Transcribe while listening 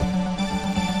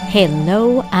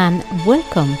Hello and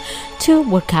welcome to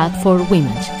Workout for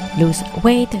Women. Lose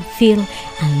weight, feel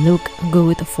and look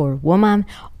good for women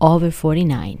over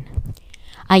 49.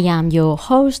 I am your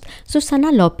host,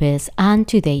 Susana Lopez, and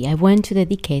today I want to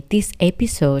dedicate this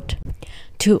episode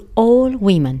to all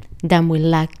women that would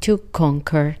like to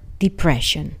conquer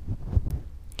depression.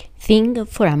 Think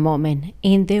for a moment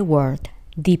in the word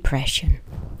depression.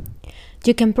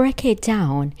 You can break it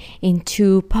down in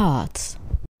two parts.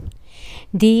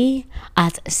 D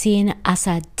as seen as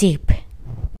a dip,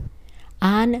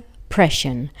 and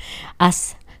pression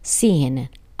as seen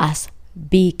as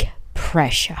big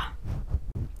pressure.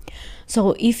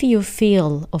 So if you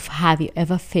feel or have you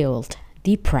ever felt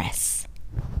depressed,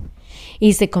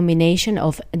 it's a combination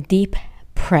of deep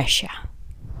pressure.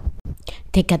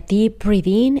 Take a deep breath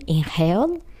in,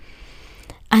 inhale,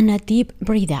 and a deep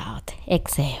breath out,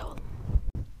 exhale.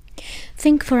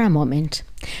 Think for a moment,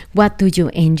 what do you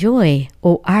enjoy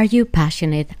or are you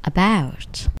passionate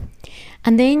about?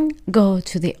 And then go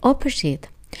to the opposite.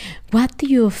 What do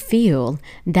you feel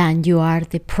that you are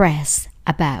depressed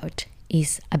about?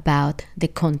 Is about the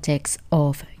context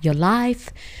of your life,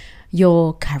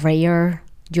 your career,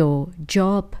 your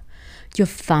job, your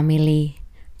family,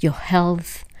 your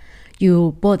health,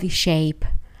 your body shape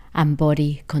and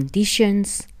body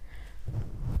conditions.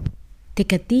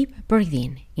 Take a deep breath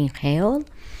in, inhale,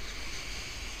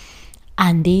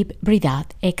 and deep breath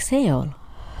out, exhale.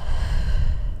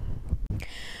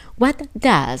 What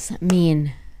does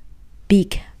mean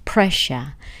big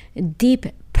pressure, deep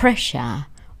pressure,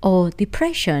 or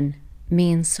depression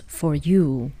means for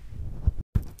you?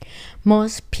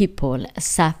 Most people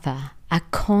suffer a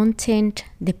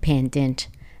content-dependent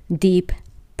deep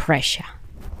pressure.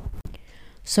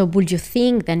 So would you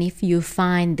think that if you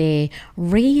find the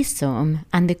reason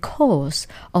and the cause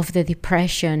of the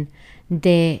depression,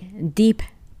 the deep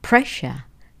pressure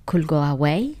could go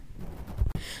away?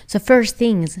 So first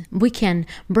things, we can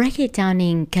break it down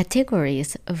in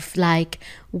categories of like,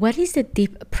 what is the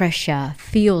deep pressure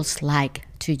feels like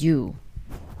to you?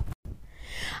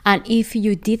 And if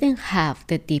you didn't have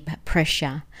the deep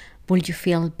pressure, would you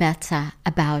feel better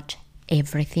about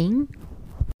everything?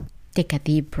 Take a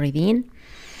deep breath in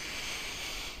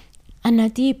and a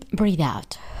deep breath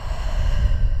out.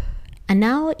 And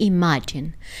now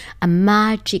imagine a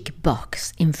magic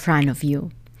box in front of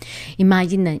you.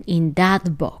 Imagine that in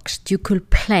that box you could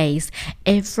place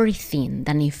everything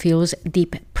that it feels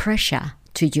deep pressure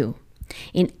to you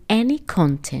in any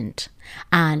content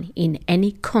and in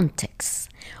any context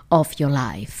of your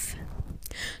life.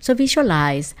 So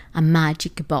visualize a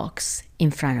magic box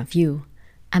in front of you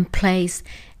and place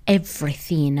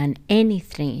everything and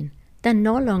anything that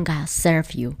no longer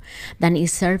serve you, that it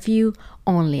serve you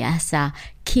only as a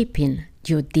keeping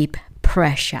your deep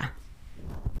pressure.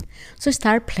 So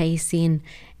start placing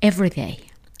every day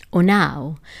or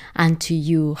now until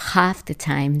you have the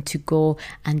time to go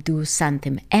and do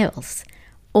something else.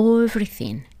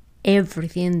 Everything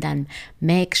that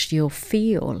makes you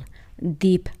feel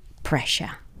deep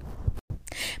pressure.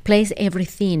 Place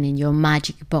everything in your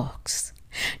magic box,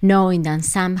 knowing that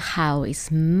somehow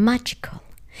it's magical.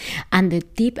 And the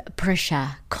deep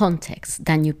pressure context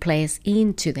that you place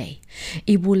in today,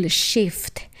 it will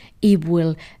shift, it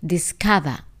will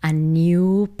discover a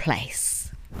new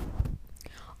place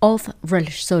of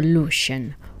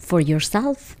resolution for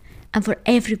yourself and for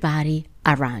everybody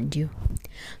around you.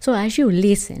 So as you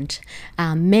listen,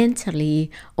 mentally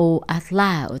or out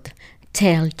loud,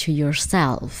 tell to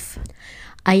yourself,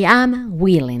 I am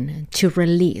willing to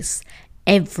release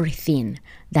everything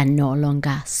that no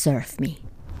longer serves me.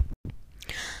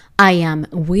 I am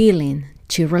willing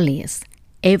to release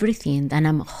everything that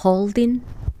I'm holding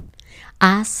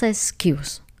as an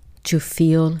excuse to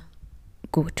feel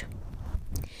good.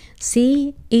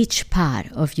 See each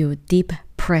part of your deep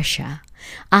pressure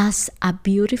as a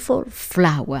beautiful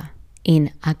flower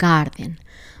in a garden.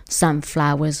 Some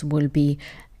flowers will be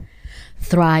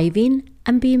thriving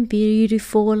and being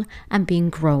beautiful and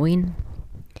being growing.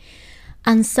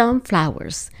 And some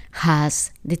flowers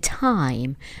has the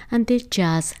time and they're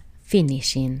just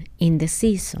finishing in the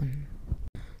season.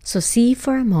 So see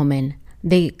for a moment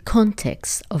the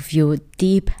context of your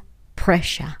deep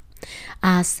pressure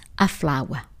as a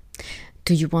flower.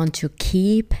 Do you want to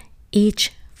keep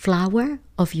each flower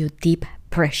of your deep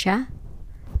pressure?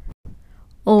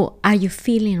 Or are you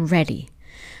feeling ready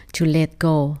to let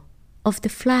go of the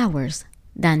flowers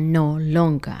that no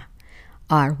longer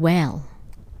are well?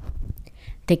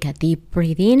 Take a deep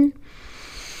breath in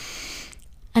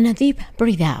and a deep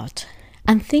breath out,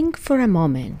 and think for a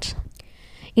moment,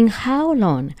 in how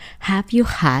long have you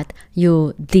had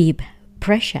your deep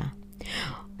pressure?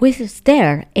 Was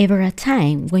there ever a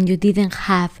time when you didn't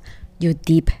have your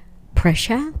deep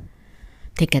pressure?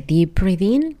 Take a deep breath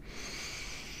in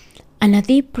and a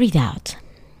deep breath out.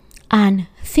 And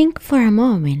think for a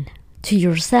moment to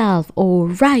yourself or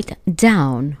write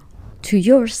down to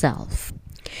yourself.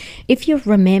 If you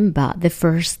remember the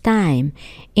first time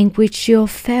in which you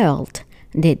felt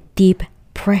the deep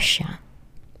pressure,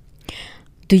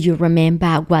 do you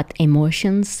remember what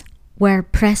emotions were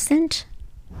present?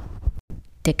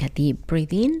 Take a deep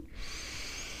breath in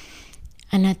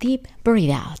and a deep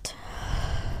breath out.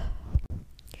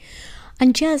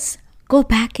 And just go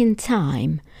back in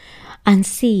time and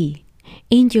see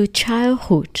in your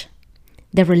childhood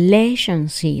the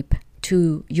relationship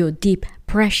to your deep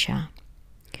pressure.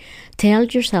 Tell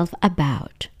yourself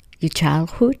about your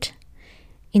childhood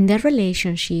in the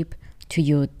relationship to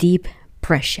your deep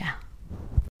pressure.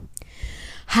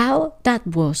 How that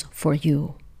was for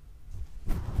you.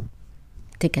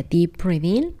 Take a deep breath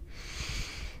in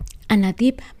and a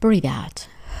deep breath out.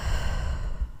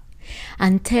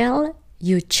 And tell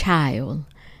your child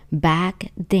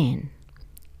back then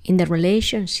in the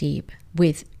relationship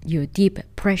with your deep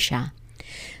pressure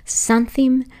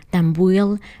something that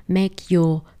will make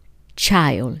your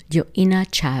child, your inner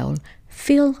child,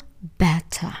 feel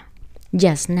better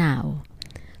just now.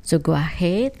 So go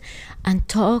ahead and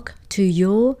talk to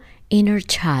your inner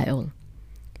child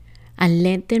and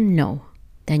let them know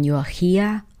that you are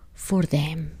here for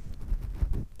them.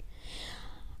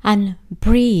 And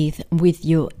breathe with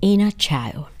your inner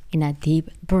child in a deep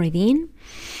breath in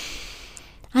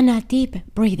and a deep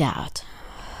breath out.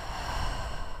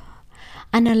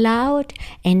 And allow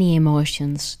any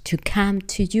emotions to come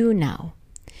to you now,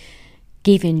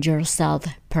 giving yourself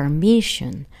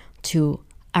permission to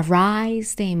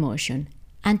arise the emotion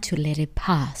and to let it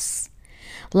pass.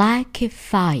 Like a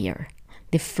fire,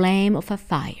 the flame of a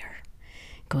fire,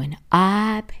 going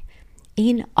up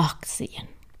in oxygen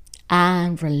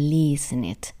and releasing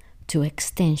it to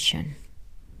extension.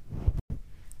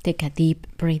 Take a deep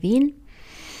breath in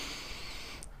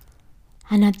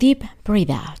and a deep breath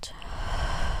out.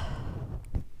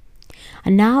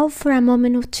 And now for a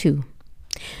moment or two,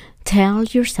 tell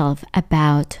yourself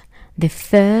about the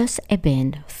first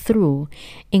event through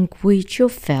in which you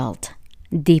felt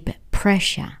deep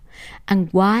pressure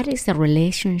and what is the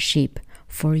relationship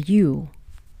for you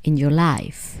in your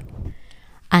life.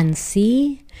 And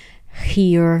see,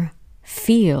 hear,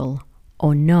 feel,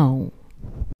 or know.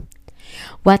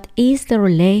 What is the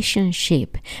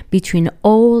relationship between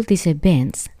all these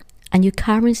events and your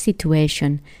current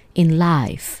situation in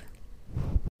life?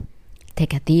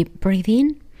 Take a deep breath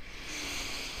in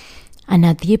and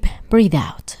a deep breath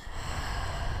out.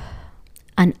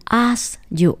 And ask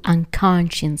your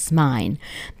unconscious mind,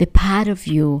 the part of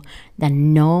you that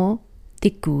knows the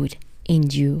good in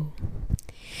you,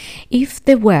 if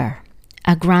there were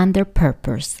a grander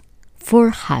purpose for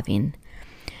having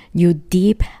your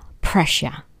deep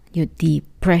pressure, your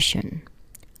depression,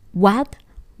 what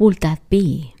would that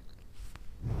be?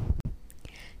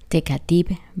 Take a deep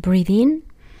breath in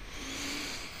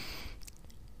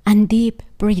and deep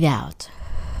breath out.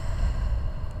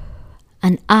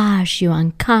 And ask your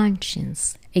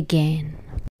unconscious again,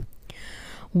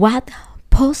 what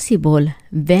possible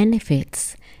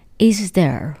benefits is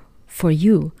there for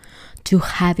you to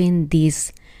having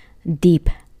this deep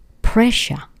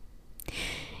pressure?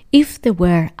 If there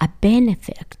were a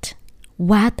benefit,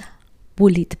 what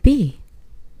would it be?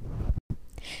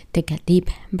 Take a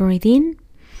deep breath in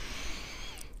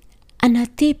and a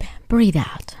deep breath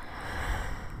out.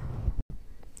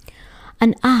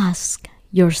 And ask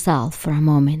yourself for a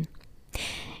moment,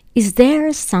 is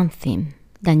there something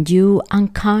that your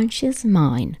unconscious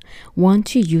mind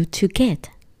wants you to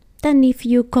get? Then if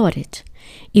you got it,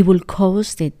 it will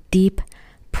cause the deep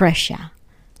pressure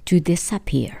to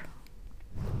disappear.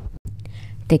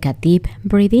 Take a deep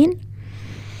breath in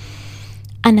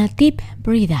and a deep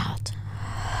breath out.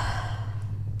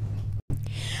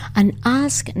 And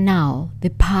ask now the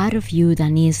part of you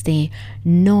that is the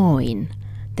knowing,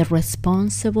 the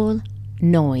responsible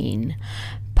knowing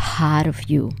part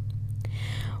of you.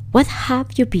 What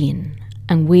have you been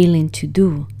unwilling to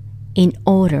do in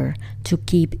order to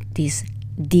keep this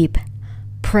deep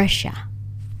pressure?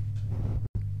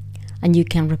 And you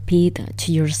can repeat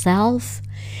to yourself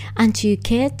until you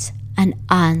get an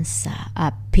answer,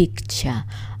 a picture,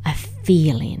 a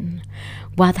feeling.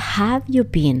 What have you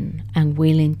been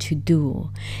unwilling to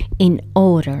do in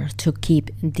order to keep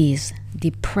this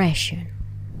depression?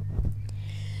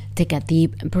 Take a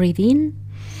deep breath in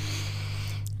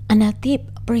and a deep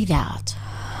breath out.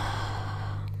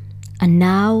 And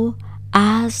now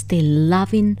ask the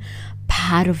loving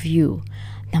part of you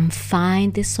that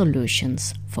finds the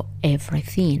solutions for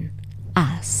everything.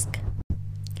 Ask,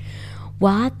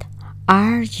 what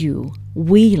are you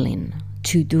willing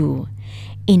to do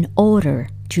in order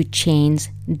to change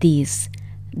this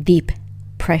deep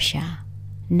pressure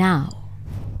now?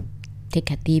 Take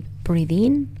a deep breath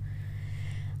in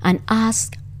and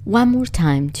ask one more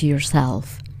time to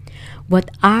yourself, what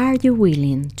are you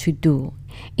willing to do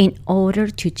in order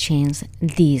to change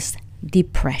this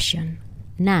depression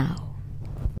now?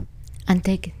 And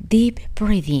take deep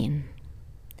breath in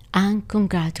and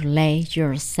congratulate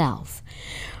yourself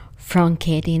from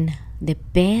getting the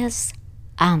best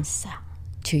answer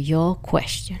to your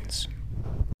questions.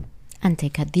 And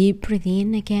take a deep breath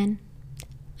in again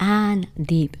and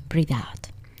deep breath out.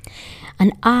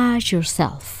 And ask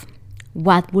yourself,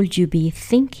 what would you be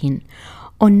thinking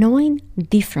or knowing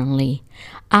differently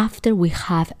after we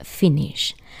have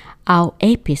finished our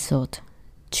episode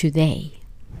today?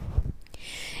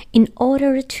 In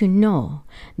order to know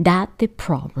that the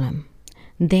problem,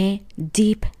 the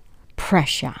deep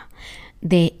pressure,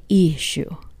 the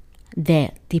issue,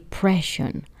 the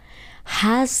depression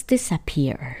has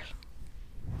disappeared,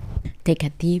 take a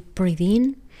deep breath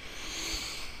in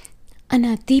and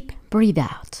a deep breath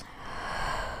out.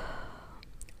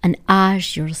 And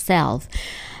ask yourself,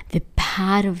 the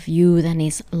part of you that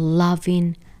is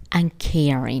loving and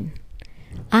caring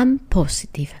and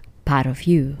positive part of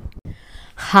you,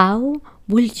 how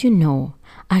will you know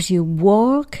as you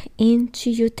walk into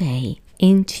your day,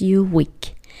 into your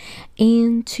week,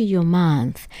 into your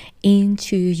month,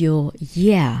 into your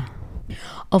year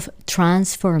of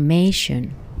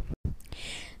transformation,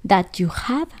 that you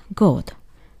have got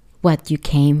what you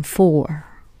came for?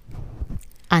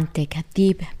 And take a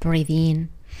deep breath in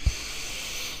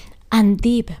and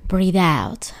deep breath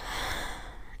out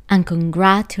and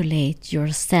congratulate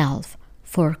yourself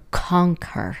for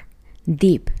conquer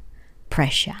deep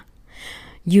pressure.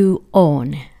 You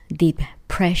own deep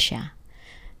pressure.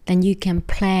 Then you can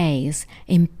place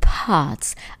in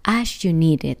parts as you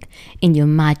need it in your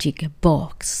magic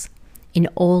box in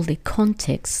all the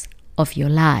contexts of your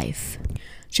life.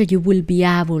 So you will be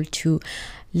able to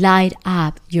light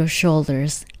up your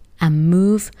shoulders and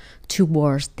move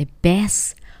towards the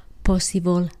best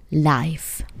possible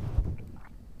life.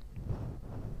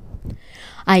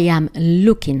 I am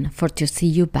looking forward to see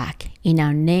you back in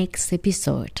our next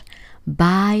episode.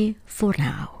 Bye for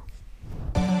now.